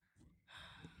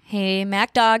Hey,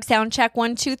 Mac Dog, sound check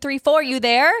 1, 2, 3, 4. You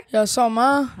there? Yo, so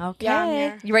ma. Okay. Yeah, I'm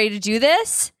here. You ready to do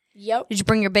this? Yep. Did you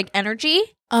bring your big energy?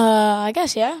 I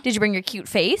guess yeah. Did you bring your cute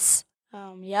face?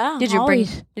 Yeah. Did you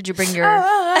always. Did you bring your? Ow, ow,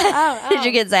 ow, ow, Did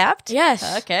you get zapped?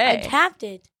 Yes. Okay. I tapped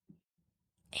it.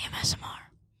 AMSMR.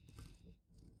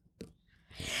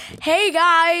 Hey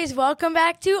guys, welcome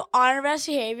back to Honor Best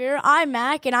Behavior. I'm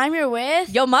Mac, and I'm here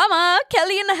with. Yo, Mama,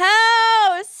 Kelly in the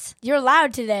house. You're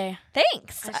loud today.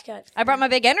 Thanks. I just got- I brought my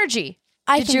big energy.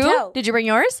 I Did can you? tell. Did you bring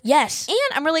yours? Yes. And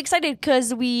I'm really excited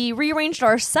because we rearranged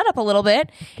our setup a little bit,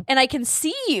 and I can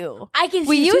see you. I can see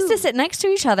We you used too. to sit next to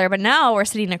each other, but now we're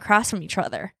sitting across from each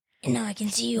other. No, I can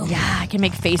see you. Yeah, I can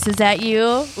make faces at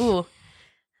you. Ooh,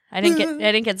 I didn't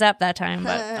get zapped that time,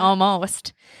 but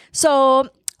almost. So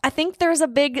I think there's a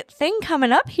big thing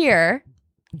coming up here.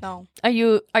 No. Are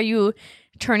you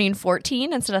turning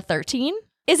 14 instead of 13?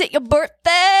 Is it your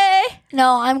birthday?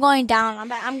 No, I'm going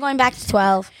down. I'm going back to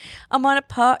 12. I'm on a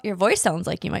pot. Your voice sounds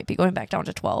like you might be going back down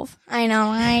to 12. I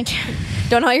know, right?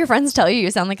 Don't all your friends tell you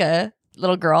sound like a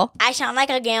little girl? I sound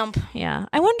like a gimp. Yeah.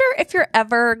 I wonder if you're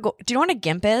ever... do you know what a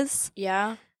gimp is?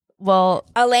 Yeah. Well,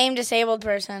 A lame disabled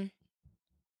person.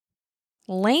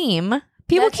 lame.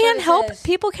 People That's what can't it help. says.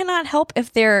 People cannot help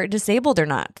if they're disabled or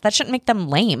not. That shouldn't make them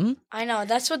lame. I know.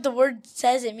 That's what the word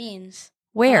says it means.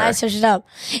 Where? I searched it up.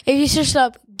 If you search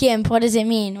up GIMP, what does it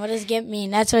mean? What does GIMP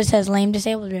mean? That's what it says, lame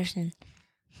disabled person.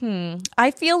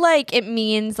 I feel like it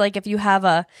means like if you have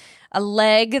a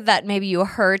leg that maybe you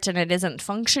hurt and it isn't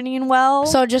functioning well.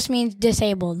 So it just means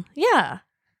disabled. Yeah.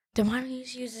 Then why don't you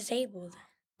just use disabled?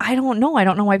 I don't know. I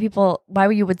don't know why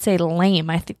you would say lame.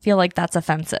 I feel like that's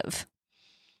offensive.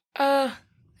 Yeah.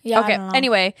 Okay. I don't know.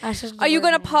 Anyway, That's just the are you word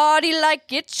going to means. party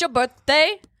like it's your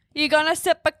birthday? You going to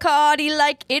sip Bacardi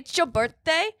like it's your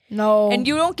birthday? No. And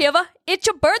you don't give a, it's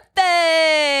your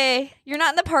birthday. You're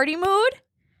not in the party mood?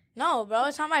 No, bro.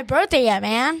 It's not my birthday yet,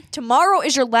 man. Tomorrow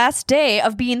is your last day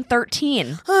of being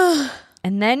 13.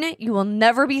 And then you will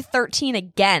never be 13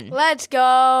 again. Let's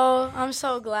go. I'm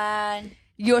so glad.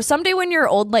 Someday when you're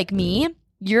old like me,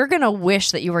 you're going to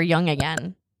wish that you were young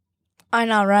again. I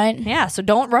know, right? Yeah, so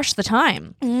don't rush the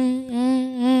time.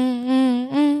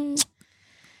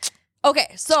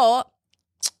 Okay, so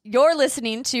you're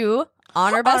listening to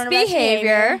Honor Best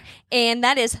Behavior, and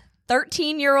that is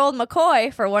 13-year-old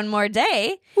McCoy for one more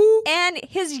day, and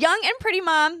his young and pretty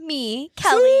mom, me,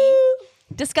 Kelly,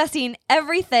 discussing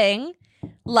everything,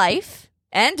 life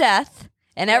and death,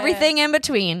 and everything in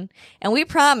between. And we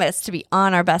promise to be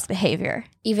on our best behavior.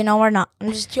 Even though we're not.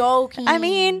 I'm just joking. I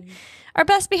mean, our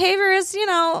best behavior is,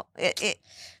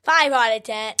 5 out of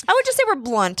 10. I would just say we're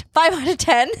blunt. 5 out of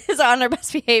 10 is on our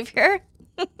best behavior.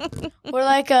 We're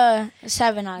like a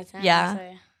 7 out of 10. Yeah. I'd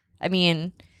say. I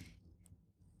mean,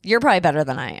 you're probably better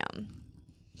than I am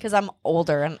because I'm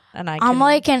older and I can, I'm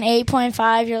like an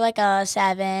 8.5. You're like a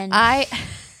 7.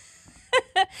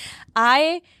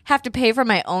 I have to pay for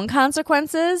my own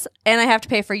consequences and I have to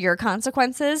pay for your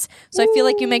consequences. So I feel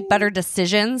like you make better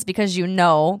decisions because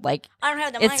like I don't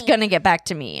have the money. it's gonna get back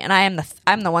to me, and I'm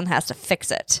the one that has to fix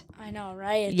it. I know,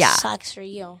 right? It Yeah. sucks for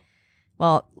you.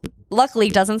 Well, luckily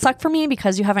it doesn't suck for me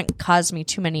because you haven't caused me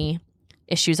too many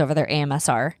issues over there.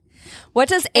 AMSR. What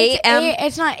does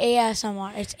It's not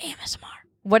ASMR. It's AMSMR.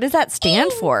 What does that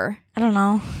stand for? I don't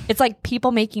know. It's like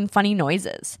people making funny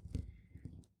noises.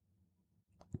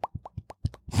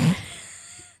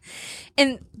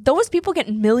 And those people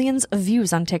get millions of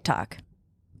views on TikTok.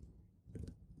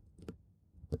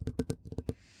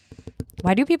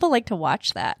 Why do people like to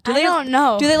watch that? I don't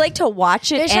know. Do they like to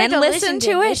watch it They just and like to listen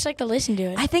to They it? just like to listen to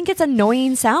it. I think it's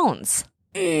annoying sounds.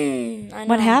 I know.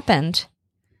 What happened?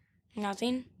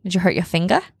 Nothing. Did you hurt your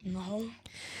finger? No.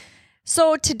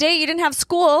 So today you didn't have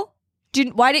school.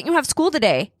 Why didn't you have school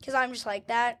today? Because I'm just like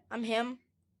that. I'm him.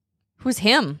 Who's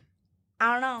him?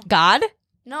 I don't know. God?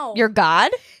 No. You're God?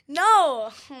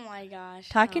 No. Oh my gosh.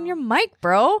 Talk in no. your mic,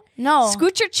 bro. No.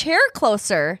 Scoot your chair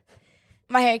closer.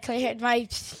 My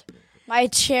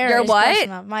chair. Your is what? close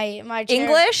enough. My chair.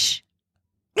 English?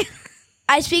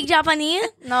 I speak Japanese.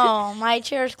 No, my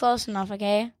chair is close enough.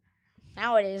 Okay.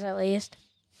 Nowadays, at least.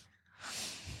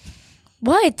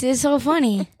 What? It's so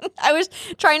funny. I was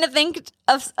trying to think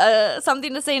of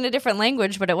something to say in a different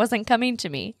language, but it wasn't coming to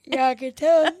me. Yeah, I could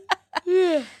tell.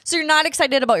 So you're not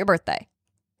excited about your birthday?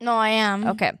 No, I am.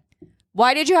 Okay.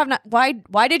 Why did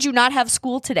you not have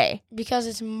school today? Because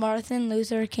it's Martin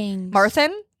Luther King.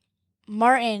 Martin?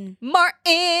 Martin. Martin.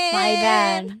 My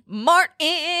bad.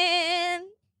 Martin.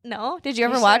 No? Did you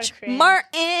ever You're so watch cringe.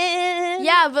 Martin?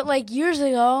 Yeah, but like years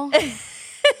ago.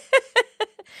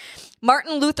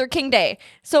 Martin Luther King Day.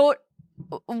 So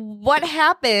what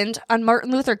happened on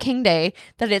Martin Luther King Day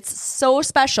that it's so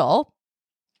special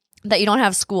that you don't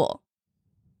have school?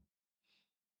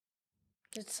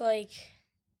 It's like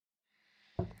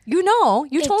You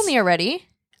told me already.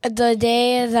 the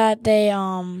day that they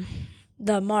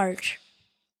the march.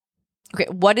 Okay,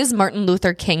 what is Martin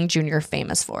Luther King Jr.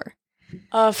 famous for?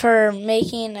 For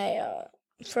making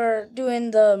for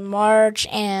doing the march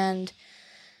and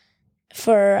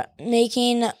for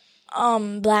making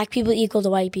black people equal to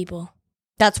white people.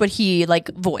 That's what he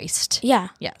voiced. Yeah.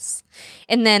 Yes.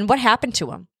 And then what happened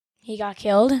to him? He got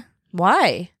killed.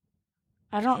 Why?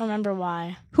 I don't remember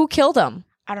why. Who killed him?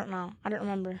 I don't know. I don't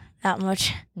remember that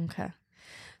much. Okay.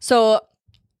 So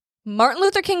Martin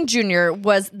Luther King Jr.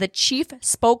 was the chief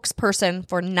spokesperson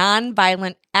for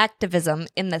nonviolent activism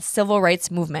in the civil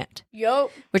rights movement,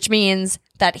 Yup. which means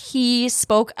that he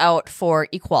spoke out for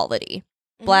equality,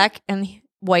 black and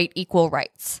white equal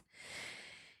rights.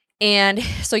 And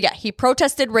so, yeah, he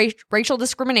protested racial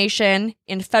discrimination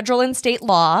in federal and state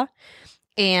law,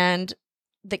 and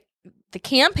the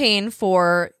campaign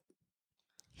for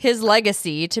his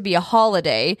legacy to be a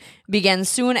holiday began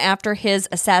soon after his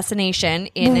assassination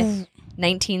in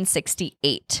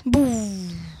 1968.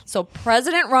 So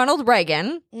President Ronald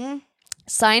Reagan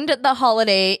signed the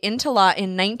holiday into law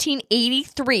in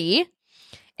 1983,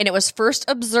 and it was first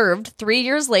observed 3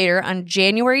 years later on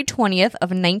January 20th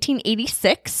of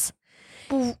 1986.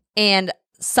 And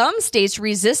some states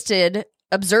resisted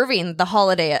observing the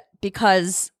holiday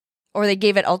or they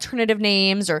gave it alternative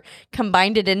names or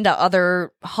combined it into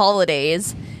other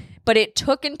holidays. But it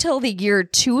took until the year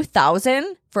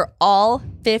 2000 for all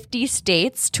 50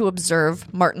 states to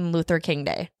observe Martin Luther King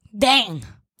Day. Dang.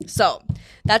 So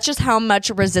that's just how much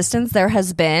resistance there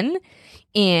has been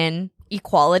in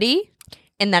equality.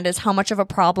 And that is how much of a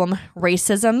problem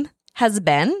racism has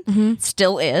been,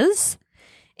 still is.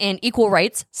 And equal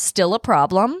rights, still a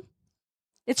problem.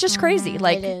 It's just crazy.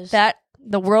 It is. That.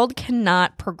 The world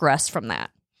cannot progress from that.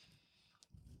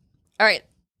 All right,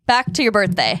 back to your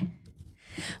birthday.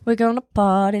 We're gonna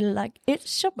party like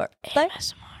it's your birthday.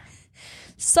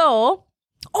 So,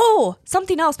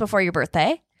 something else before your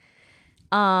birthday.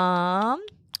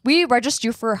 We registered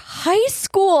you for high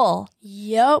school.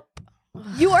 Yup.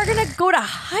 You are gonna go to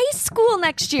high school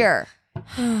next year.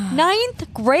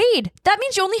 9th grade. That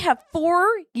means you only have 4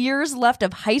 years left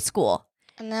of high school.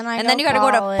 And then you got to go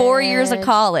to 4 years of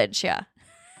college. Yeah.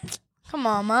 Come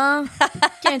on, Mom.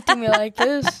 Can't do me like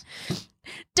this.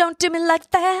 Don't do me like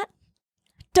that.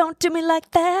 Don't do me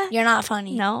like that. You're not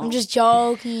funny. No. I'm just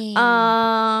joking.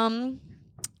 I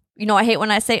hate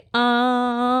when I say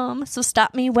so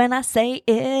stop me when I say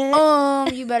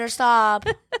it. You better stop.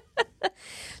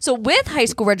 So with high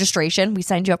school registration, we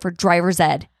signed you up for driver's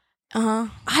ed.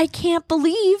 I can't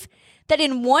believe that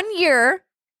in 1 year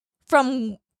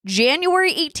from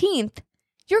January 18th,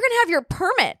 you're going to have your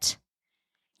permit.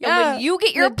 Yeah, and when you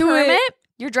get your permit,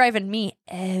 you're driving me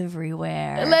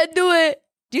everywhere. Let's do it.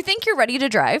 Do you think you're ready to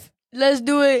drive? Let's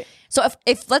do it. So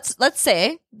if let's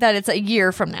say that it's a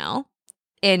year from now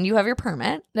and you have your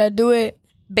permit. Let's do it.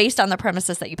 Based on the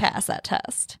premises that you pass that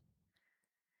test.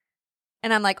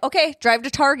 And I'm like, okay, drive to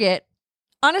Target.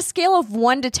 On a scale of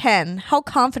 1 to 10, how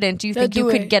confident do you think you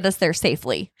could get us there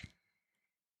safely?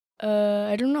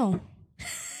 I don't know.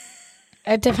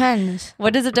 It depends.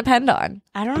 What does it depend on?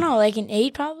 I don't know, like an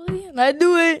 8 probably. Let's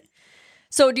do it.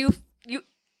 So do you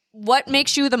what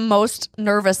makes you the most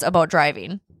nervous about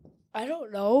driving? I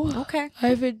don't know. Okay.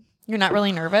 You're not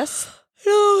really nervous?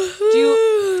 No.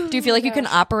 Do you feel like you can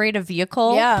operate a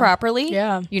vehicle properly?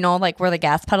 Yeah. You know, like where the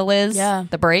gas pedal is? Yeah.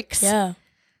 The brakes? Yeah.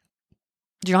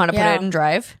 Do you know how to put it in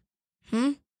drive?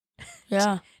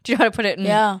 Yeah. Do you know how to put it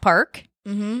in park?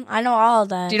 I know all of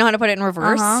that. Do you know how to put it in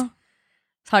reverse?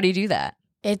 How do you do that?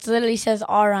 It literally says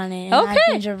R on it. And Okay.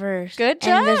 that means reverse. Good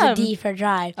job. And there's a D for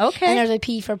drive. Okay. And there's a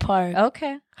P for park.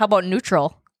 Okay. How about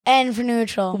neutral? N for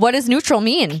neutral. What does neutral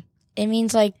mean? It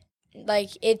means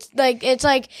it's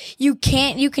like you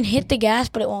can hit the gas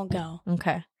but it won't go.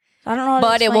 Okay. I don't know how to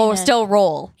But it explain will still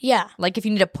roll. Yeah. Like if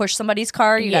you need to push somebody's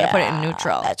car, you got to put it in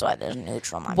neutral. That's why there's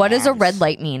neutral. What does a red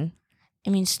light mean?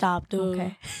 It means stop, dude.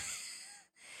 Okay.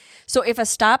 So if a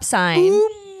stop sign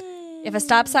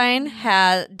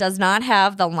does not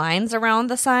have the lines around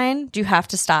the sign, do you have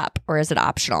to stop or is it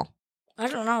optional? I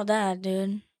don't know that,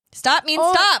 dude. Stop means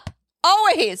stop.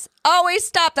 Always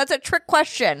stop. That's a trick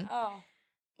question. Oh.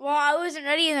 Well, I wasn't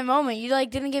ready in the moment. You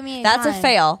didn't give me any That's time. a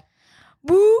fail.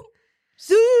 Boop.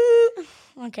 Zoo.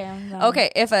 Okay, I'm done. Okay,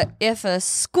 if a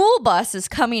school bus is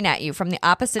coming at you from the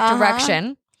opposite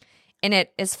direction and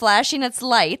it is flashing its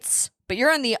lights, but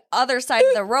you're on the other side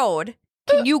of the road,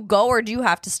 can you go or do you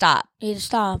have to stop? You need to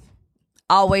stop.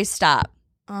 Always stop.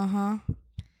 Uh-huh.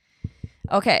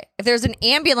 Okay. If there's an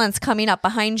ambulance coming up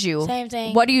behind you, Same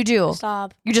thing. what do you do?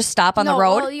 Stop. You just stop on the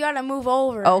road? Well, you gotta move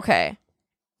over. Okay.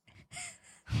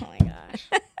 Oh my gosh.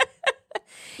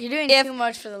 You're doing too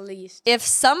much for the least. If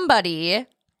somebody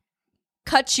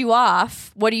cuts you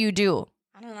off, what do you do?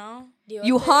 I don't know.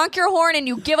 You honk your horn and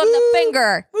you give them the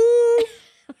finger.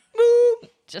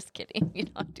 Just kidding. You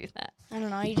don't do that. I don't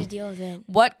know. You just deal with it.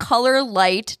 What color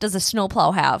light does a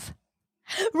snowplow have?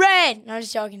 Red. No,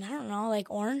 just joking. I don't know. Like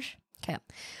orange. Okay.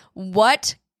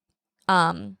 What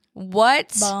Bum.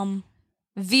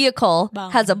 vehicle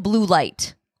Bum. has a blue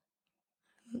light?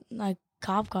 Like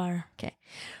cop car. Okay.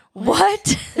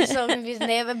 What? It's so confusing.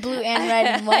 They have a blue and red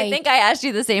and white. I think I asked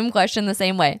you the same question the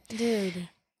same way. Dude.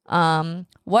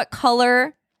 What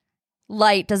color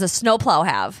light does a snowplow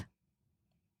have?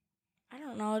 I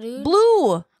don't know, dude.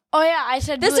 Blue. Oh, yeah. I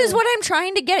said This blue. is what I'm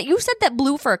trying to get. You said that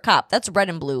blue for a cop. That's red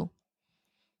and blue.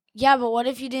 Yeah, but what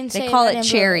if you didn't say They call red it and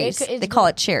blue? cherries. They call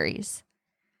it cherries.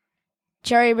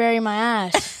 Cherry berry my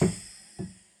ass.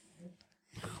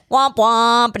 Womp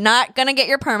womp. Not gonna get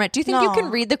your permit. Do you think you No. can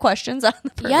read the questions on the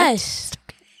permit? Yes.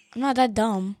 I'm not that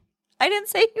dumb. I didn't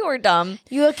say you were dumb.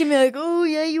 You look at me like, oh,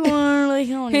 yeah, you are. Like,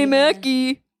 I don't Hey, need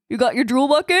Mackie, you got your drool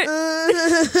bucket?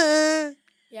 that.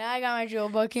 Yeah, I got my drill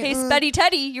bucket. Hey, Spetty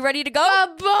Teddy, you ready to go? My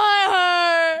butt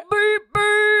hurt. Beep,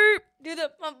 beep. Do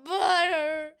the my butt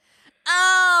hurt.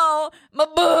 Ow, my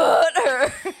butt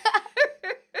hurt.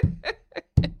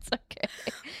 It's okay.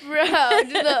 Bro,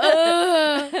 do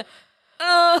the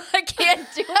Oh, I can't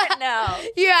do it now.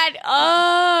 You had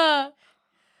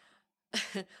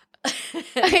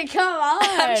Come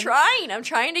on. I'm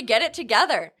trying to get it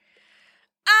together.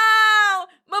 Ow,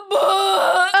 my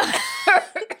butt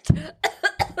hurt.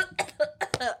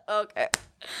 Okay.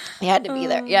 You had to be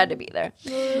there. You had to be there.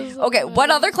 Okay,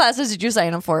 what other classes did you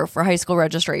sign up for high school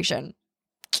registration?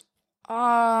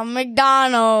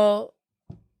 McDonald.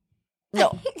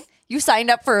 No. You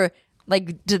signed up for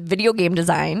like video game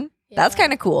design. That's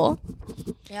kind of cool.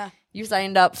 Yeah. You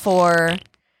signed up for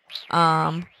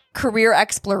career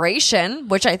exploration,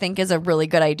 which I think is a really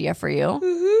good idea for you. All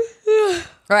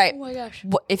right. Oh my gosh.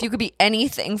 If you could be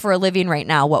anything for a living right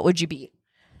now, what would you be?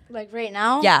 Like right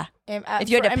now? Yeah. If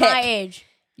you had to at pick. my age.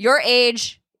 Your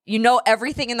age, you know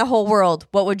everything in the whole world.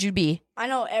 What would you be? I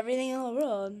know everything in the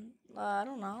world. I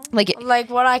don't know. Like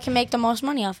what I can make the most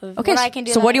money off of. Okay. What I can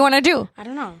do. So what do you want to do? I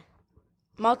don't know.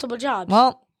 Multiple jobs.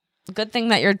 Well, good thing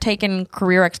that you're taking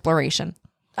career exploration.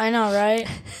 I know, right?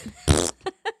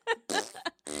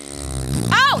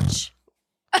 Ouch!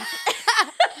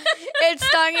 It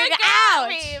stung you.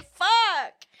 Ouch!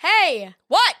 Fuck! Hey,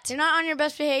 What? you're not on your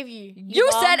best behavior. You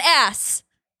bum. said ass.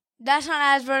 That's not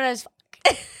as bad as fuck.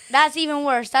 That's even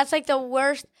worse. That's like the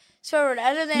worst swear word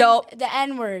other than Nope. the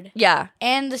N word Yeah.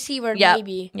 and the C word, Yep.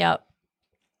 maybe. Yep.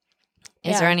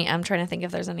 Is Yeah. there any? I'm trying to think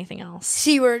if there's anything else.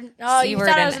 C word. Oh, you C-word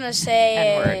thought I and was going to say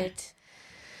N-word. it.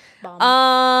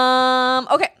 Bum.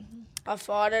 Okay. I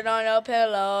farted on a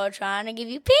pillow trying to give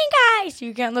you pink eyes.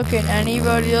 You can't look at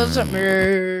anybody else but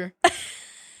me.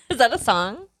 Is that a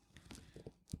song?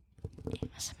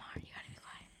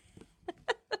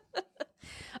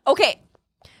 Okay.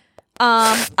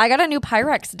 I got a new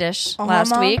Pyrex dish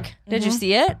last Mom. week. Did you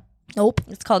see it? Nope.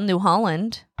 It's called New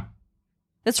Holland.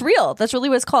 That's real. That's really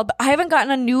what it's called. But I haven't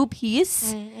gotten a new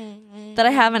piece that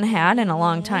I haven't had in a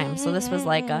long time. So this was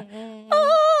like a.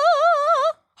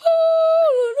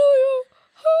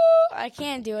 I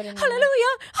can't do it anymore.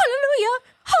 Hallelujah, hallelujah,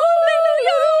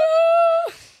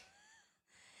 hallelujah.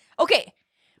 Okay,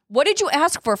 what did you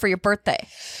ask for your birthday?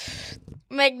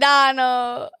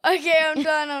 McDonald. Okay, I'm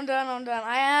done.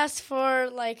 I asked for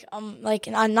like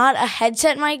not a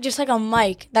headset mic, just like a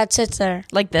mic that sits there.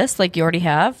 Like this? Like you already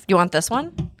have? Do you want this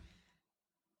one?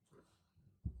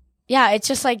 Yeah, it's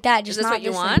just like that. Is Just this not what you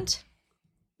this want? thing.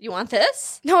 You want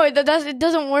this? No, it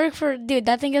doesn't work for dude.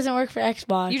 That thing doesn't work for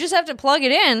Xbox. You just have to plug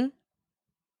it in.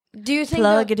 Do you think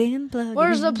Plug it in, plug it in.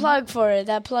 Where's the plug for it?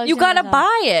 That plug. You gotta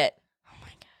buy it.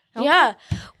 Okay. Yeah.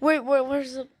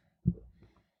 Where's the?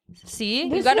 See?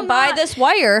 This You gotta will buy not- this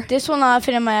wire. This will not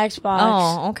fit in my Xbox.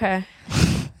 Oh, okay.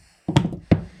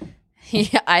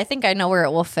 Yeah, I think I know where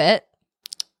it will fit.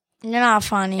 You're not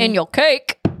funny. In your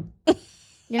cake.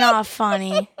 You're not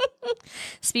funny.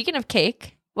 Speaking of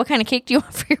cake, what kind of cake do you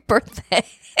want for your birthday?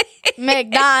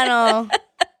 McDonald.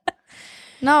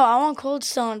 No, I want Cold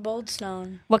Stone, Bold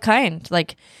Stone. What kind?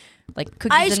 Like cookies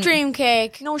Ice and... cream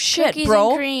cake. No shit, Cookies bro.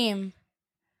 and cream.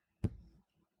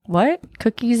 What?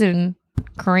 Cookies and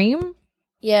cream?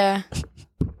 Yeah.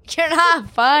 You're not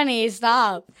funny.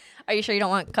 Stop. Are you sure you don't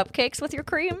want cupcakes with your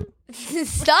cream?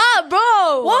 Stop,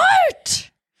 bro. What?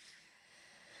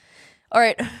 All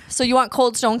right. So you want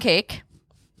Cold Stone cake?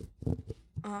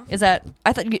 Is that?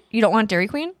 I thought you don't want Dairy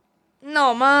Queen.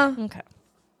 No, Ma. Okay.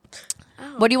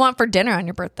 What do you want for dinner on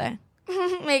your birthday?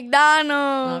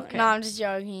 McDonald's. Okay. No, I'm just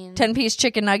joking. 10-piece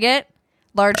chicken nugget,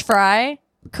 large fry,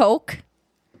 Coke,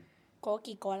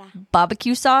 Coca-Cola.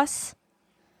 barbecue sauce.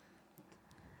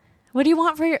 What do you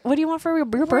want for your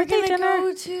birthday dinner?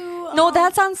 Go to, No,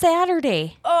 that's on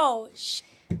Saturday. Oh,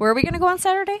 Where are we gonna go on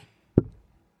Saturday?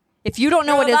 If you don't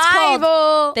know what it's called,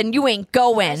 Revival. then you ain't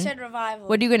going. I said Revival.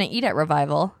 What are you gonna eat at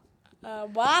Revival?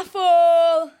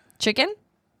 Waffle. Chicken?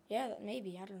 Yeah,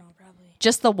 maybe. I don't know. Probably.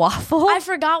 Just the waffle? I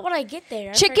forgot what I get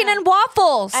there. Chicken and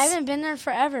waffles. I haven't been there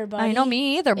forever, buddy. I know,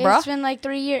 me either, bro. It's been like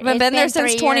 3 years. I haven't been there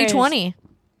since 2020.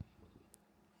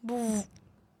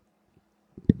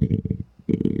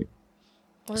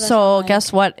 So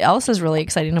guess what else is really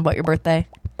exciting about your birthday?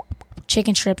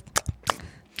 Chicken strip.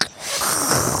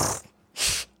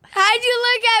 How'd you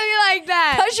look at me like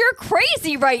that? Because you're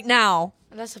crazy right now.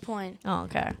 That's the point. Oh,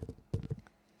 okay.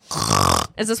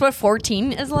 Is this what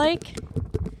 14 is like?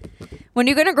 When are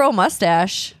you going to grow a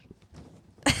mustache?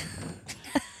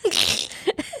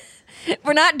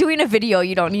 We're not doing a video.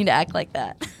 You don't need to act like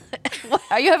that. What,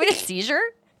 are you having a seizure?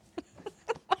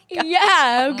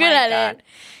 Yeah, I'm good at it.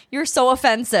 You're so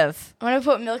offensive. I'm gonna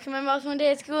put milk in my mouth one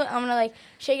day at school. I'm gonna like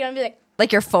shake it and be like,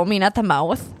 Like you're foaming at the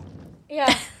mouth.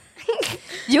 yeah.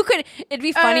 You could. It'd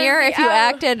be funnier if you ow.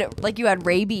 acted like you had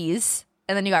rabies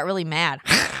and then you got really mad.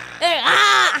 He's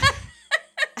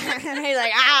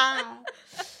like, ah.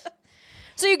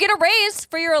 So you get a raise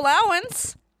for your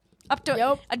allowance. Up to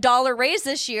Yep. $1 raise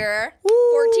this year.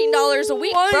 $14 a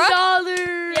week, bro.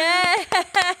 $1. Yeah.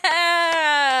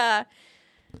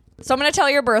 So I'm going to tell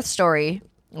your birth story,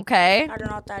 okay? I don't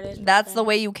know what that is. That's the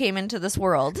way you came into this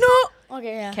world. No.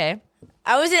 Okay, yeah. Okay.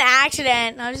 I was an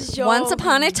accident. I was just joking. Once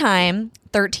upon a time,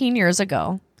 13 years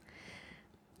ago,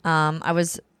 I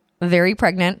was very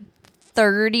pregnant,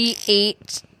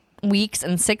 38 weeks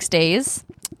and 6 days,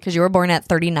 because you were born at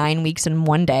 39 weeks and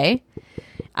 1 day.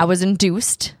 I was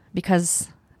induced because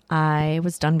I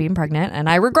was done being pregnant, and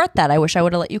I regret that. I wish I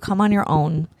would have let you come on your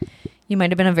own. You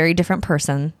might have been a very different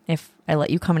person if I let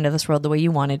you come into this world the way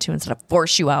you wanted to instead of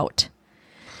force you out.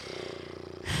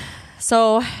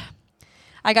 So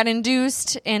I got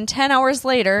induced, and 10 hours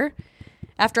later,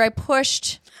 after I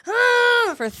pushed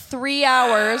for 3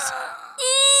 hours,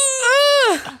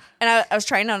 and I was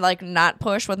trying to like not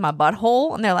push with my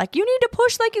butthole, and they're like, "You need to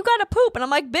push like you gotta poop," and I'm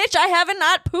like, "Bitch, I haven't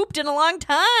not pooped in a long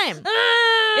time.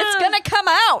 It's gonna come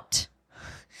out,"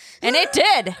 and it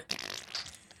did.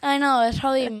 I know. It's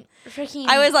probably freaking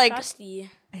I was like, crusty.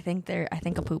 I think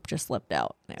a poop just slipped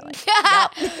out. And they're like,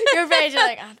 Your face, you're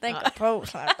like, I think a poop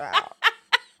slipped out.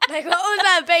 Like, what was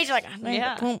that face? You're like, I think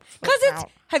a poop because slipped it's.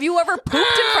 out. Have you ever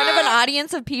pooped in front of an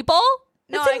audience of people?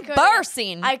 No, It's I couldn't.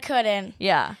 embarrassing. I couldn't.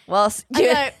 Yeah. Well,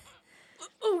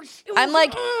 I'm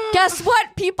like, guess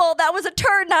what, people? That was a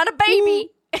turd, not a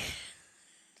baby.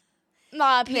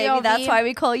 Nah, Maybe that's why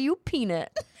we call you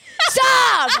Peanut.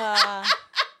 Stop!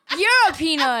 You're a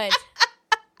peanut.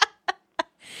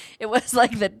 It was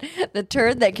like the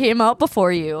turd that came out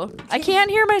before you. I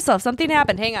can't hear myself. Something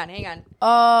happened. Hang on.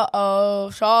 Uh-oh,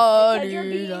 sorry. You're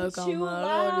being too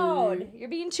loud. You're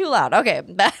being too loud. Okay.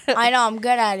 I know, I'm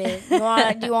good at it. Do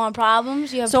you want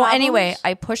problems? You have So problems? anyway,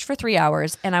 I pushed for 3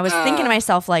 hours, and I was thinking to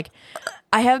myself, like,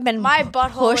 I have been My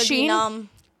butthole pushing. would be numb.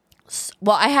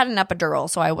 Well, I had an epidural,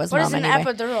 so I was What numb is an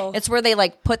anyway. epidural? It's where they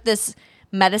like put this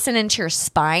medicine into your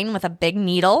spine with a big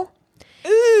needle,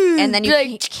 and then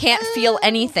you can't feel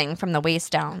anything from the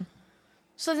waist down.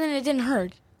 So then it didn't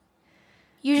hurt.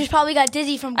 You just probably got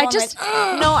dizzy from going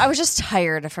No, I was just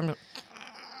tired from.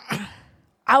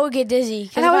 I would get dizzy.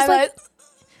 And I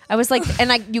was like,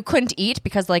 and you couldn't eat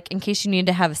because like in case you needed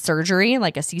to have surgery,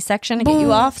 like a C-section to get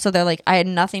you off. So they're like, I had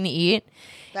nothing to eat.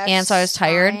 And so I was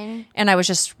tired, and I was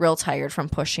just real tired from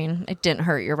pushing. It didn't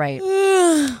hurt, you're right.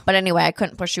 But anyway, I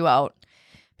couldn't push you out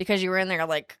because you were in there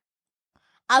like,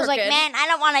 I was like, crooked. man, I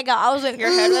don't want to go. I was like, your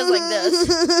head was like this,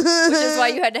 which is why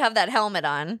you had to have that helmet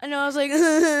on. And I was like,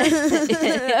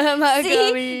 I'm not See,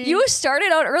 coming. you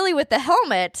started out early with the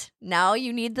helmet. Now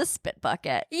you need the spit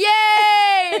bucket.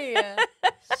 Yay!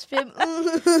 Spit.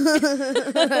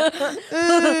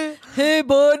 Hey,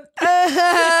 bud.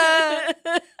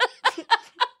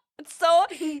 It's so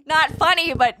not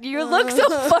funny, but you look so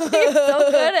funny,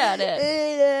 so good at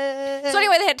it. So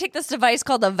anyway, they had to take this device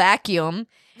called a vacuum,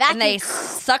 and they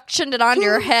suctioned it onto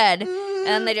your head, and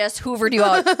then they just hoovered you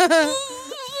out.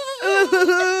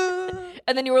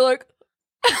 And then you were like,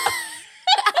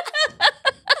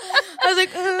 I was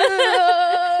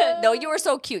like, no, you were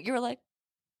so cute. You were like,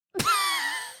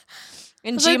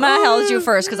 And was like, Jima held you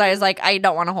first because I was like, I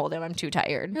don't want to hold him. I'm too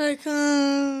tired. You're like,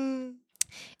 And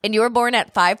you were born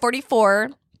at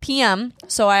 5:44 p.m.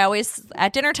 So I always,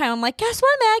 at dinner time, I'm like, guess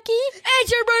what, Mackie?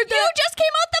 it's your birthday. You just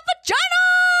came out the vagina.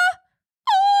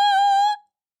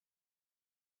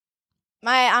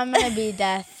 I'm gonna be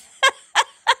death.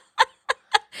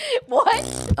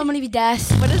 What? I'm gonna be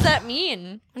death. What does that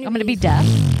mean? I'm I'm gonna be deaf.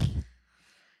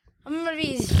 I'm gonna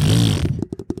be.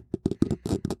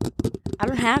 I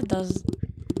don't have those.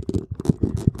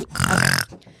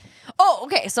 Oh,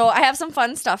 okay. So I have some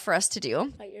fun stuff for us to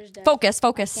do. But yours death. Focus.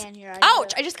 Can't hear.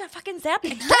 Ouch! I just got fucking zapped.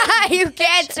 You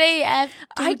can't say F.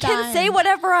 I can say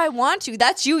whatever I want to.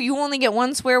 That's you. You only get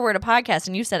one swear word a podcast,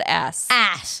 and you said ass.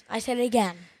 Ass. I said it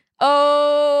again.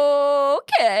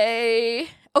 Okay.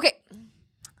 Okay.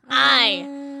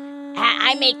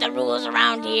 I make the rules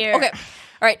around here. Okay.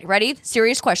 All right. Ready?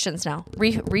 Serious questions now.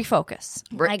 Refocus.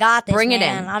 I got this. Bring it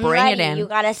man. in. I'm Bring ready. it in. You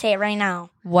gotta say it right now.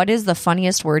 What is the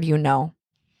funniest word you know?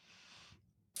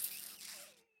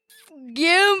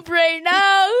 Gimp right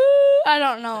now. I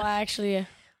don't know actually.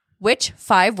 Which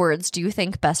 5 words do you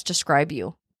think best describe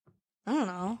you? I don't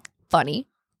know. Funny.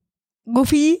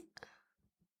 Goofy.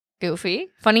 Goofy.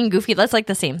 Funny and goofy. That's like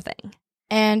the same thing.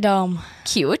 And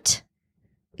Cute.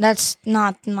 that's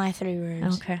not my 3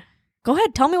 words. Okay. Go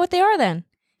ahead. Tell me what they are then.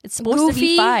 It's supposed to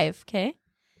be Goofy. 5. Okay.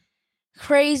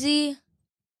 Crazy.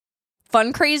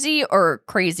 Fun crazy or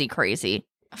crazy crazy?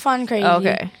 Fun crazy.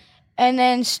 Okay. And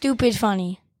then stupid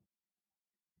funny.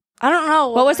 I don't know.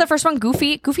 What was the first one?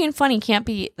 Goofy? Goofy and funny can't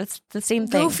be. That's the same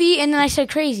thing. Goofy, and then I said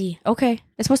crazy. Okay.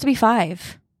 It's supposed to be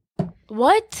 5.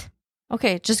 What?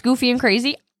 Okay. Just goofy and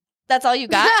crazy? That's all you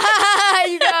got?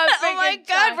 You got Oh my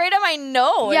God. Right on my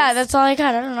nose. Yeah, that's all I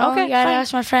got. I don't know. Okay, You gotta fine.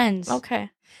 ask my friends. Okay.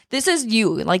 This is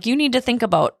you. Like, you need to think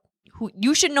about who.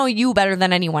 You should know you better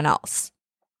than anyone else.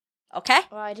 Okay?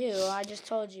 Well, I do. I just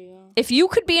told you. If you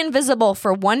could be invisible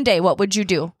for one day, what would you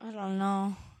do? I don't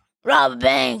know. Rob a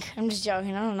bank. I'm just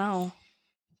joking. I don't know.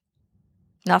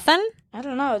 Nothing? I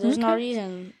don't know. There's no Okay.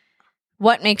 reason.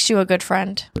 What makes you a good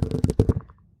friend?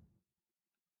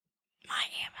 My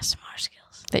AMSMR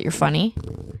skills. That you're funny?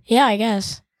 Yeah, I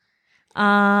guess.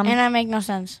 And And I make no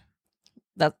sense.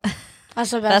 that,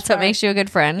 That's the best. that's what makes you a good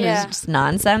friend? Yeah. Is just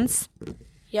nonsense?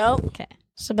 Yup. Okay.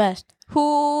 It's the best.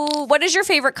 What is your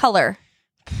favorite color?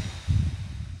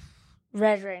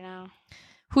 Red right now.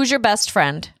 Who's your best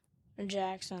friend?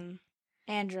 Jackson.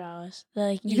 Andros.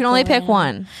 Like You can only pick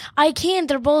one. I can't.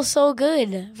 They're both so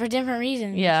good for different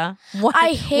reasons. Yeah. One,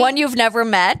 I hate- one you've never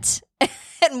met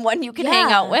and one you can hang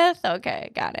Yeah. out with?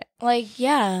 Okay, got it. Like,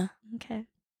 yeah. Okay.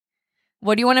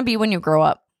 What do you want to be when you grow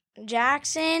up?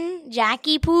 Jackson,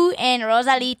 Jackie Poo, and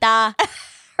Rosalita.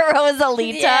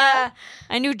 Rosalita. Yeah.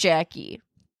 I knew Jackie.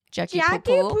 Jackie Jackie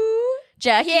Poo. Poo.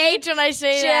 Jackie. He hates when I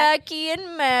say that. Jackie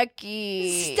and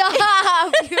Mackie.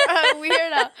 Stop. You're a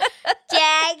weirdo.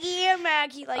 Jackie and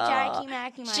Mackie. Like Jackie,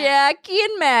 Mackie, Mackie. Jackie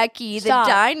and Mackie, Stop.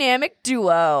 the dynamic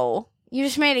duo. You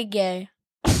just made it gay.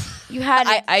 You had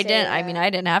I didn't. I mean,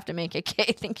 I didn't have to make it gay.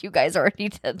 I think you guys already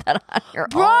did that on your own.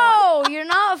 Bro, you're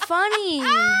not funny.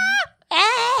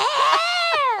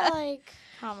 Like,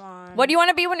 come on. What do you want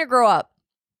to be when you grow up?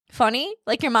 Funny?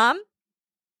 Like your mom?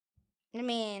 I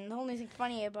mean, the only thing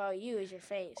funny about you is your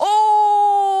face.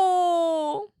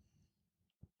 Oh!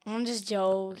 I'm just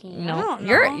joking. I No, don't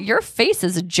know. your face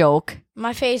is a joke.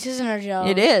 My face isn't a joke.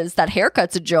 It is. That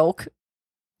haircut's a joke.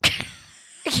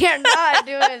 You're not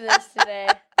doing this today.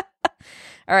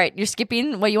 All right, you're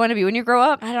skipping what you want to be when you grow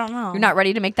up? I don't know. You're not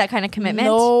ready to make that kind of commitment?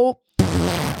 Nope.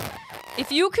 If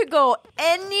you could go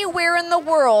anywhere in the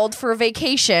world for a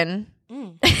vacation,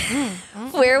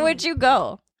 where would you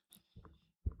go?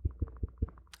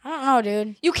 I don't know,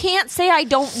 dude. You can't say I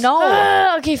don't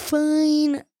know. Okay,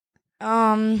 fine.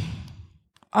 On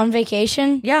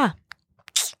vacation, Yeah.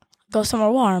 go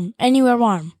somewhere warm. Anywhere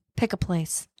warm. Pick a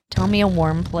place. Tell me a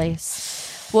warm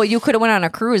place. Well, you could have went on a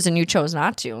cruise and you chose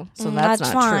not to. So that's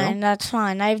not fine. true. That's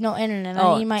fine. I have no internet.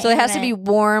 I need my so it has to be internet.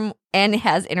 warm and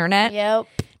has internet? Yep.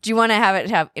 Do you want to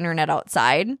have internet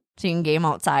outside so you can game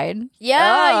outside?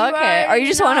 Yeah. Oh, okay. Or you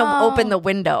just want to open the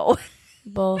window?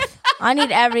 both. I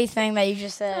need everything that you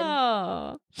just said.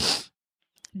 Oh.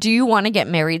 Do you want to get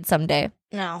married someday?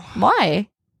 No, Why?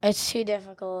 it's too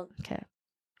difficult. Okay.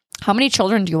 How many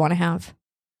children do you want to have?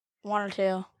 1 or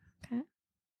 2.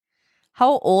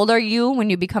 How old are you when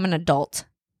you become an adult?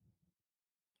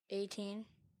 18.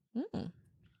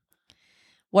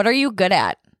 What are you good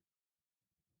at?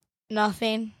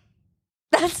 Nothing.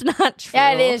 That's not true.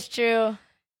 Yeah, it is true.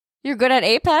 You're good at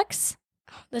Apex?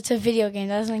 That's a video game.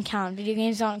 That doesn't count. Video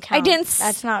games don't count.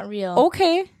 That's not real.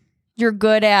 Okay. You're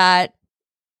good at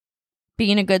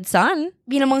being a good son?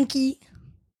 Being a monkey.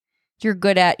 You're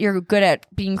good at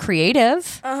being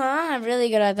creative. I'm really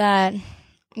good at that.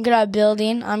 I'm good at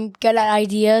building. I'm good at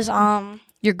ideas.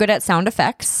 You're good at sound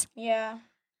effects. Yeah.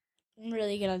 I'm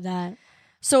really good at that.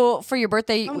 So for your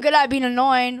birthday, I'm good at being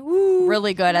annoying. Woo.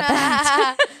 really good at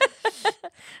that.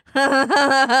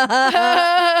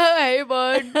 Hey,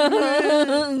 bud.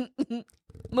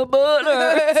 My butt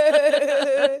hurts.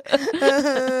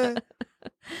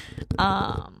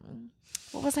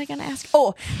 What was I gonna ask?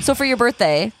 Oh, so for your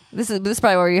birthday, this is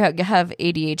probably where you have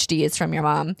ADHD. It's from your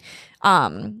mom.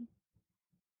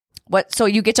 What? So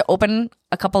you get to open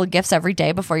a couple of gifts every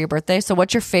day before your birthday. So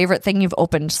what's your favorite thing you've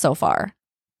opened so far?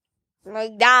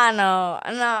 McDonald's.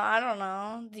 No, I don't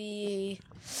know. You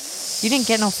didn't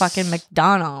get no fucking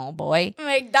McDonald's, boy.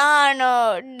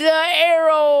 McDonald's. The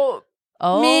Aero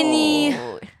Mini.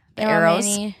 The Aero arrows.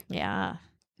 Mini. Yeah.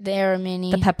 The Aero Mini.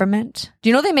 The peppermint. Do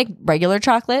you know they make regular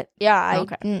chocolate? Yeah,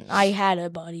 Okay. I had a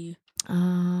buddy.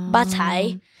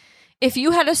 Batai. If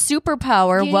you had a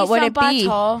superpower, what would it be?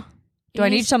 Do I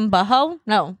need some butter?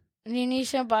 No. Do you need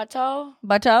some butter?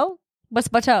 Butter? What's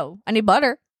butter? I need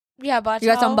butter. Yeah, butter.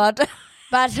 You got some butter?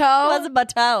 Butter. What's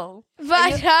butter?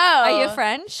 Butter. Are you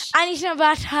French? I need some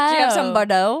butter. Do you have some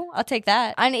butter? I'll take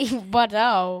that. I need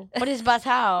butter. What is butter?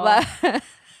 Butter.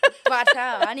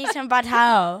 I need some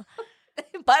butter.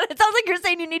 But it sounds like you're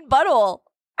saying you need butter.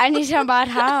 I need some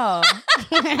butter.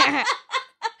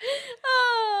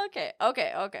 Oh, okay.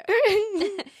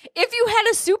 If you had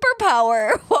a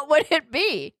superpower, what would it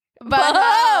be?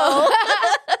 Butter.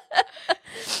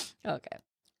 Okay.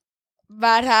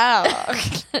 Butter.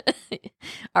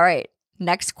 All right.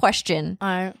 Next question. All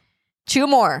right. 2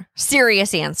 more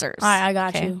serious answers. All right, I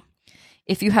got Okay. you.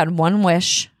 If you had one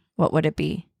wish, what would it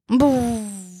be?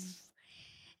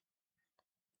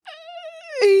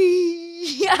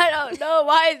 I don't know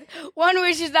why one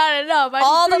wish is not enough.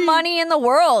 All the money in the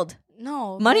world.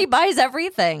 No. Money buys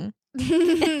everything.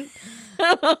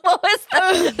 What was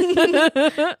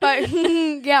that? But,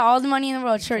 yeah, all the money in the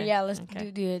world. Sure, Okay, yeah, let's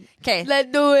okay. do it. Okay.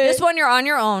 Let's do it. This one you're on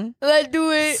your own. Let's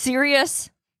do it.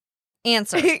 Serious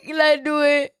answer. Let's do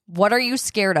it. What are you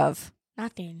scared of?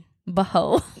 Nothing.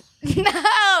 Boho. No.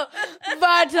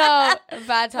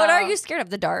 Bato. What are you scared of?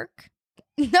 The dark?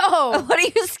 No. What are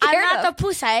you scared I'm not of? the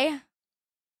pussy.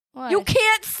 What? You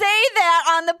can't say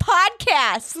that on the Who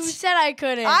podcast. said I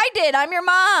couldn't? I did. I'm your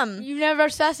mom. You never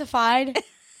specified.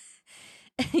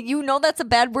 You know that's a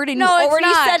bad word, and No, you it's already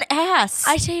not. said ass.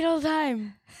 I say it all the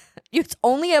time. It's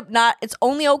only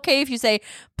okay if you say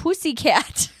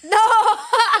pussycat. No.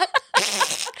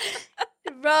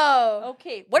 Bro.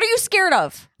 Okay. What are you scared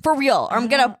of? For real. Or I'm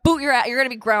gonna boot your ass. You're gonna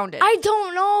be grounded. I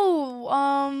don't know.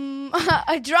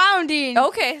 A drowning.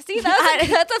 Okay. See,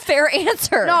 that's a fair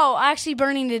answer. No, actually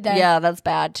burning to death. Yeah, that's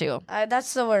bad too.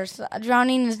 That's the worst.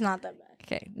 Drowning is not that bad.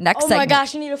 Okay. Next Oh segment. my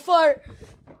gosh, I need a fart.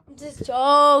 I'm just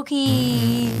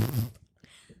joking.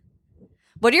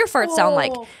 What do your farts sound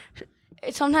like?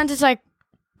 Sometimes it's like.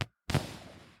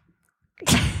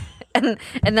 And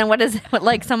then what is it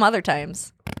like some other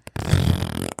times?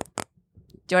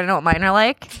 Do you want to know what mine are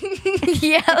like?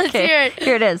 Yeah, let's hear it.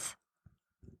 Here it is.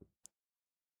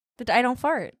 But I don't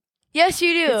fart. Yes,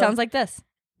 you do. It sounds like this.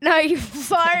 No, you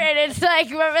fart and it's like,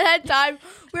 remember that time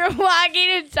we were walking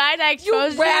inside, I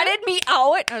exposed You ratted me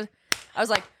out. I was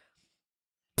like,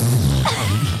 and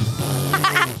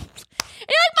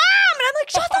you're like, Mom! And I'm like,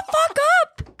 shut the fuck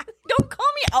up! Don't call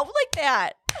me out like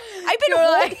that. I've been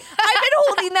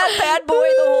holding that bad boy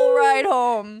the whole ride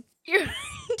home. You're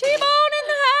T-Bone in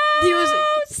the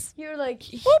house. You're like,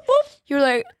 Whoop, whoop. you're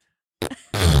like,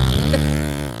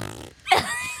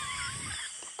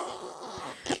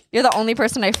 You're the only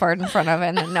person I fart in front of,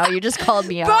 and now you just called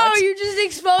me out. bro, you just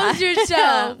exposed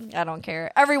yourself. I don't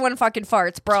care. Everyone fucking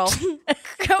farts, bro.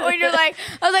 When you're like,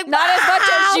 I was like, Not as much as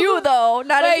 "Mom!" you, though.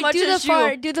 Not Wait, as much do the as you.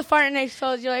 fart, do the fart and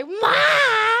expose. You're like, Mom,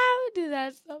 do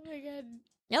that stuff again.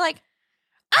 You're like,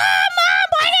 Mom,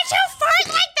 why did you fart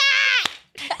like that?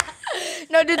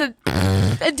 No,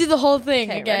 do the whole thing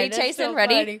okay, again. ready, It's Tyson? so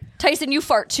Ready? funny. Tyson, you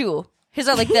fart too. His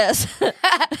are like this.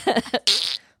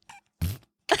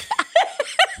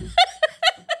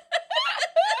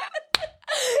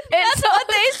 That's what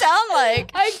they sound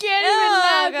like. I can't Oh, even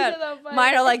laugh. God. Because I'm funny.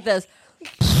 Mine are like this.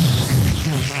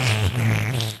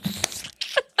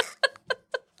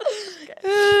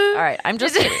 All right, I'm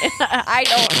just kidding.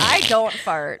 I don't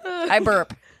fart. I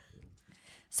burp.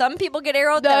 Some people get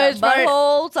air out No, the it's fart.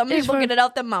 butthole. Some It's people fart. get it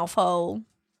out the mouth hole.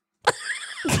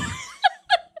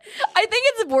 I think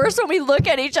it's worse when we look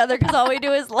at each other because all we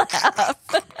do is laugh.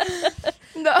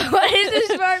 No, what is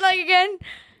this fart like again?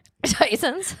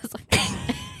 Tyson's. It's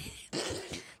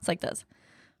like this.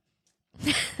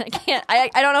 I can't. I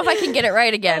don't know if I can get it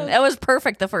right again. That was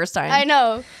perfect the first time. I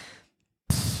know.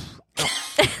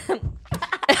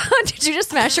 Did you just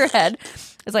smash your head?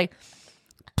 It's like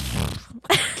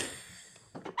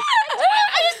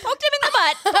I just poked him in the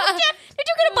butt. Did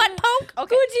you get a butt poke?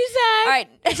 Okay. Gucci sack. All right.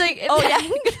 It's like yeah.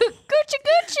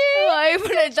 Gucci. Oh, I'm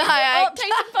gonna die.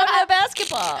 Take some fun of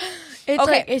basketball. It's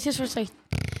Okay. like, it's just what's like.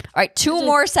 All right, 2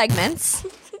 more segments,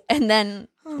 and then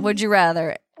would you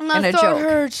rather My and a throat joke.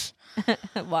 hurts.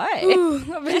 Why? Ooh,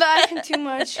 I've been dying too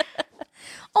much.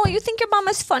 Oh, you think your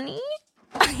mama's funny?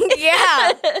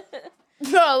 Yeah.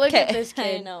 Bro, look at Okay. this I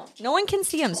kid. know. No one can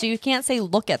see him, so you can't say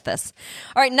look at this.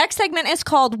 All right, next segment is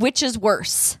called Which is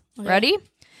Worse. Okay. Ready?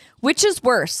 Which is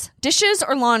worse, dishes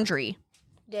or laundry?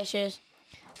 Dishes.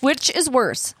 Which is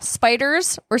worse,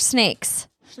 spiders or snakes?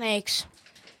 Snakes.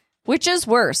 Which is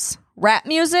worse, rap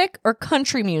music or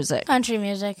country music? Country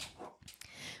music.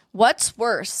 What's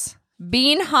worse,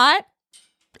 being hot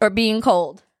or being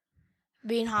cold?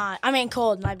 Being hot. I mean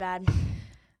cold, my bad.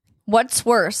 What's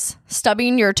worse,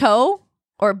 stubbing your toe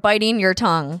or biting your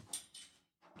tongue?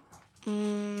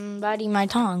 Biting my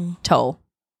tongue. Toe.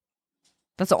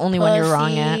 That's the only one you're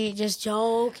wrong at. Pussy, just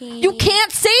joking. You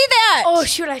can't say that! Oh,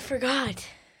 shoot, I forgot.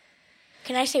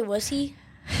 Can I say wussy?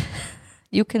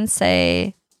 You can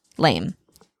say lame.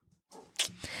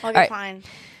 Okay, right. fine.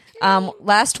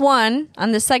 Last one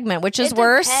on this segment, which is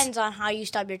worse. It depends on how you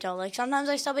stub your toe. Like, sometimes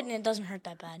I stub it and it doesn't hurt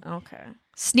that bad. Okay.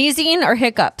 Sneezing or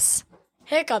hiccups?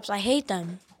 Hiccups, I hate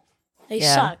them. They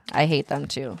Yeah, suck. I hate them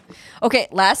too. Okay,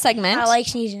 last segment. I like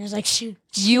sneezing. It's like, shoot.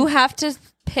 You have to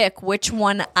pick which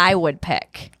one I would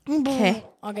pick. Okay.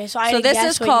 Okay, so I So this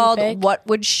guess is what you called pick. What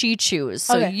Would She Choose?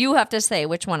 So Okay. you have to say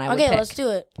which one I would Okay, pick. let's do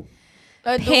it.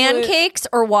 Pancakes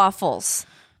or waffles?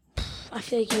 I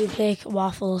feel like you pick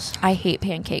waffles. I hate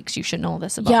pancakes. You should know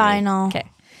this about Yeah, me. I know. Okay.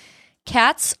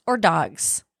 Cats or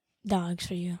dogs? Dogs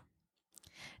for you.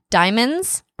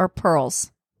 Diamonds or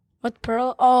pearls? What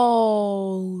pearl?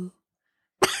 Oh.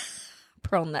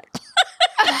 Pearl neck. That's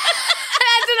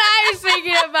what I was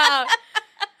thinking about.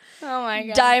 Oh my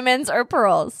god. Diamonds or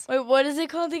pearls? Wait, what is it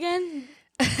called again?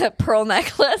 Pearl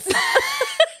necklace.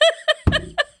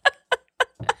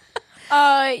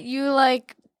 You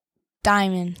like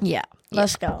diamond. Yeah.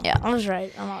 Let's go. Yeah. I was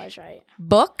right. I'm always right.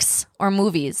 Books or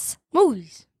movies?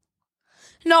 Movies.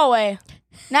 No way.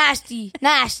 Nasty.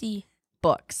 Nasty.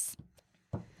 Books.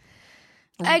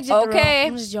 Exit the room. Okay.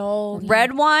 I'm just joking.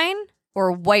 Red wine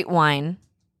or white wine?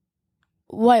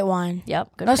 White wine.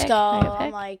 Yep. Good Let's pick. go. Good I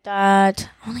pick. like that.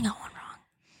 I only got one wrong.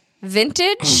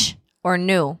 Vintage or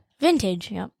new?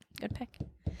 Vintage. Yep. Good pick.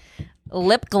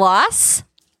 Lip gloss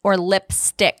or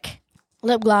lipstick?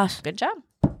 Lip gloss. Good job.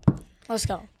 Let's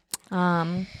go.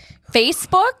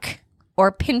 Facebook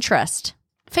or Pinterest?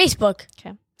 Facebook.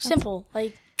 Okay. Simple.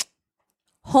 Like,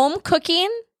 Home cooking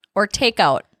or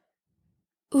takeout?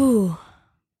 ooh.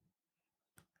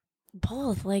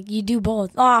 Both. Like, you do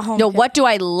both. Home No, cook- what do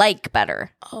I like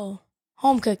better? Oh.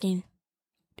 Home cooking.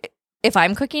 If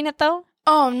I'm cooking it though?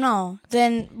 Oh, no.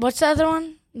 Then, what's the other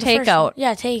one? The first Takeout. one.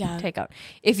 Yeah, takeout. Takeout.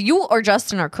 If you or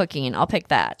Justin are cooking, I'll pick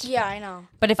that. Yeah, I know.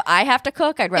 But if I have to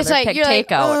cook, I'd rather It's like, pick you're like,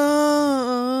 takeout.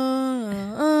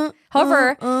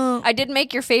 However, I did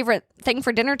make your favorite thing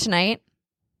for dinner tonight.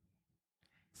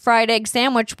 Fried egg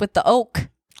sandwich with the oak.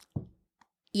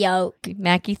 Yo.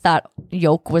 Mackie thought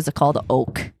yolk was called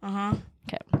oak. Uh-huh.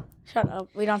 Okay. Shut up.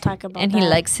 We don't talk about And that. he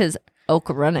likes his oak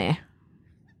runny.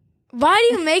 Why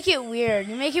do you make it weird?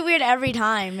 You make it weird every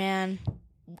time, man.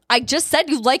 I just said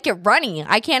you like it runny.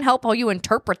 I can't help how you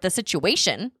interpret the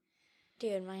situation.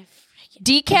 Dude, my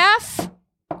freaking... Decaf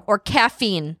or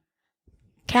caffeine?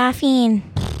 Caffeine.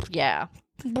 Yeah.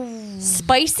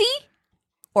 Spicy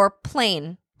or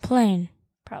plain? Plain.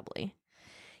 Probably.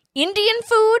 Indian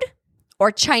food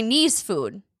or Chinese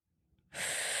food?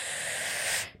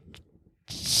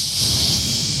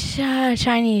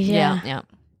 Chinese, yeah. Yeah.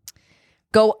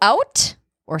 Go out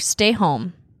or stay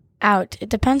home? Out. It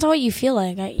depends on what you feel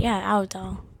like. Out,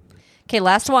 though. Okay,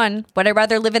 last one. Would I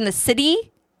rather live in the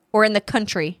city or in the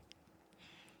country?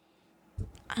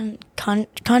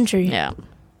 Country. Yeah.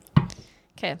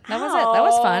 Okay, that was it. That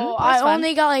was fun. That was I fun.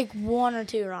 only got like 1 or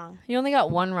 2 wrong. You only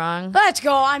got one wrong. Let's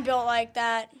go. I'm built like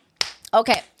that.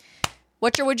 Okay.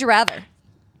 What's your would you rather?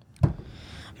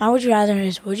 My would you rather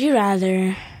is, would you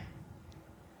rather...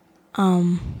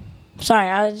 Sorry,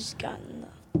 I just got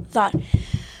thought.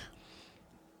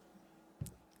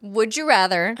 Would you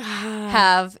rather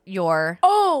have your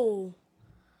Oh!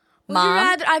 Would mom? you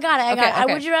rather... I got it.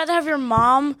 Okay. Would you rather have your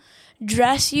mom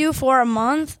dress you for a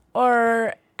month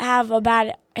or have a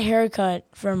bad haircut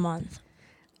for a month?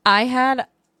 I had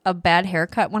a bad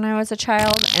haircut when I was a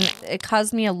child, and it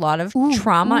caused me a lot of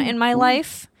trauma in my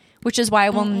life, which is why I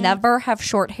will never have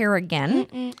short hair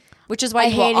again. Which is why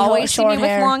you will always see me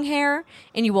with long hair,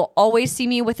 and you will always see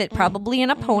me with it probably in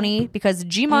a pony, because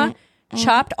Jima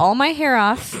chopped all my hair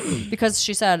off because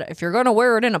she said, if you're going to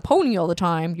wear it in a pony all the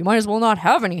time, you might as well not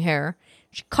have any hair.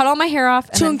 She cut all my hair off.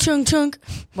 And chunk.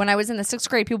 When I was in the 6th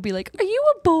grade, people would be like, are you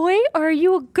a boy or are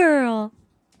you a girl?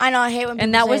 I know, I hate when people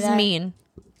And that say was that. mean.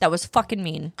 That was fucking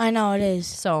mean. I know, it is.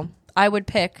 So I would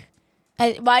pick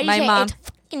Why do you my say mom. it's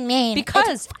fucking mean?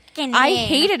 Because I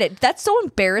hated it. That's so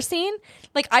embarrassing.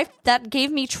 Like, that gave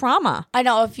me trauma. I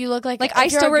know, if you look like I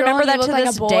still remember that to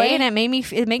this boy, day, and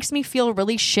it makes me feel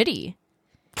really shitty.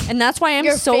 And that's why I'm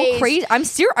Your so face. crazy.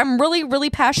 I'm really, really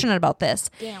passionate about this.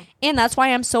 Damn. And that's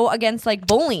why I'm so against like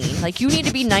bullying. Like, you need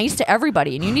to be nice to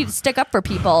everybody, and you need to stick up for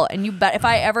people. And you bet if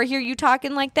I ever hear you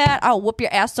talking like that, I'll whoop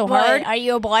your ass so hard. Are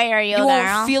you a boy or are you a You girl?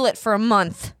 won't feel it for a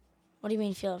month. What do you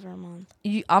mean feel it for a month?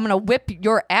 I'm gonna whip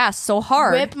your ass so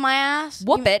hard. Whip my ass?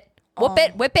 Whip it,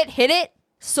 hit it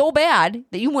so bad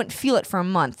that you wouldn't feel it for a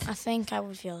month. I think I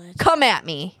would feel it. Come at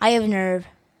me. I have nerve.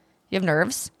 You have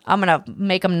nerves? I'm gonna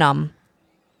make them numb.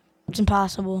 It's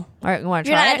impossible. All right, you want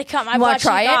to You're try not it? have to cut my you want butt to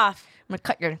try cheek it? off. I'm gonna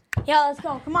cut your. Yeah, let's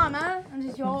go. Come on, man. I'm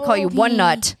just Call you one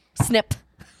nut. Snip.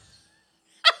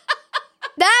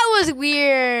 That was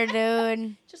weird,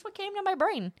 dude. Just what came to my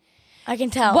brain. I can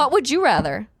tell. What would you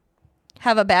rather?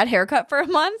 Have a bad haircut for a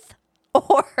month,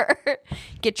 or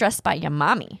get dressed by your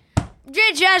mommy?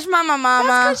 Get dressed, mama.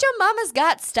 That's because your mama's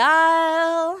got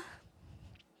style.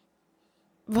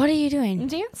 What are you doing? I'm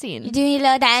dancing. You doing a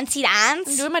little dancey I'm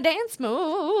dance? doing my dance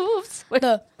moves. With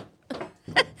The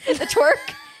the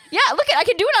twerk. Yeah, look I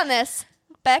can do it on this.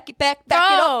 Back it up. Bro.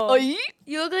 Aye.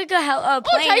 You look like a Oh,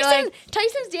 plane.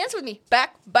 Tyson's dance with me.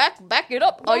 Back it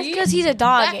up. That's because he's a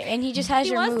dog Back. and he just has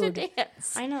He your wants mood. to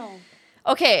dance. I know.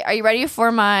 Okay, are you ready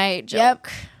for my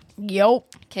joke? Yep.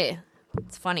 Okay,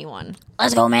 it's a funny one.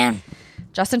 Let's go, man.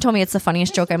 Justin told me it's the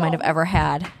funniest joke I might have ever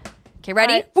had. Okay,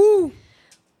 ready? Right. Woo.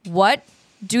 What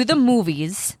do the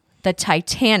movies The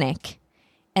Titanic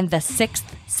and The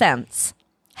Sixth Sense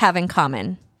have in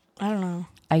common? I don't know.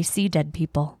 I see dead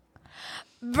people.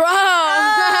 Bro.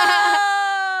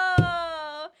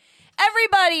 Oh!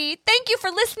 Everybody, thank you for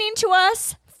listening to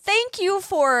us. Thank you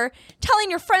for telling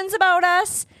your friends about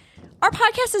us. Our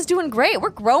podcast is doing great. We're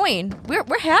growing.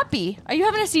 We're happy. Are you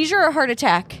having a seizure or a heart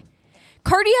attack?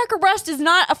 Cardiac arrest is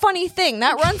not a funny thing.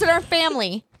 That runs in our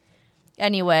family.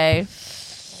 Anyway,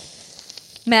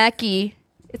 Mackie,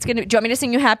 do you want me to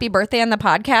sing you happy birthday on the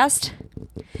podcast?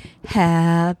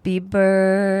 Happy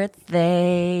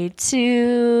birthday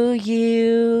to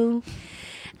you.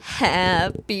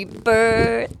 Happy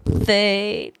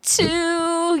birthday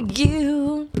to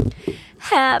you.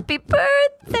 Happy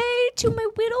birthday to my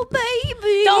little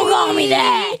baby. Don't call me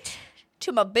that.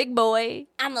 To my big boy.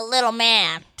 I'm a little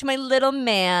man. To my little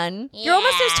man. You're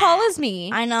almost as tall as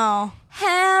me. I know.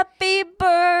 Happy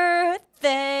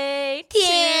birthday to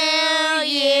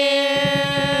you.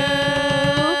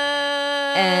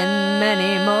 And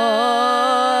many more.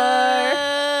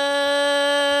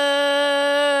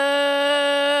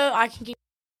 I can keep